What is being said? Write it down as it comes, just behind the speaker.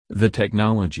The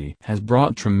technology has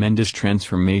brought tremendous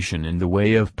transformation in the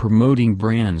way of promoting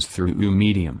brands through new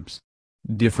mediums.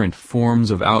 Different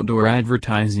forms of outdoor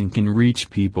advertising can reach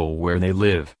people where they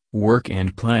live, work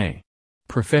and play.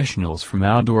 Professionals from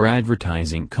outdoor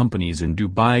advertising companies in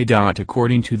Dubai.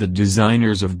 According to the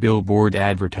designers of Billboard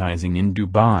advertising in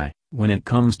Dubai, when it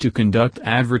comes to conduct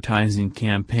advertising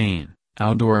campaign,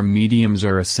 outdoor mediums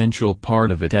are essential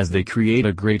part of it as they create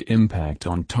a great impact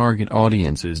on target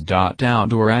audiences.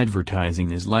 Outdoor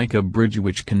advertising is like a bridge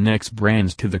which connects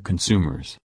brands to the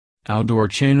consumers. Outdoor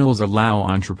channels allow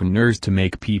entrepreneurs to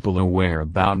make people aware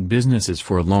about businesses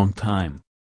for a long time.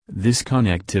 This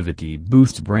connectivity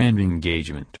boosts brand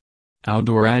engagement.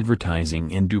 Outdoor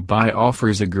advertising in Dubai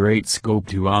offers a great scope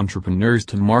to entrepreneurs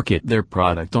to market their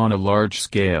product on a large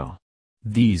scale.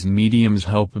 These mediums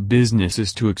help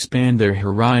businesses to expand their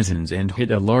horizons and hit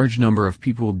a large number of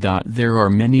people. There are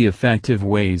many effective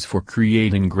ways for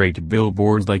creating great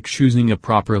billboards, like choosing a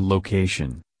proper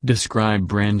location, describe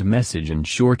brand message in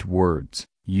short words,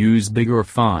 use bigger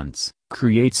fonts,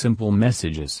 create simple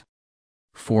messages.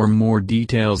 For more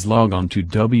details log on to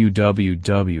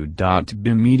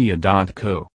www.bimmedia.co.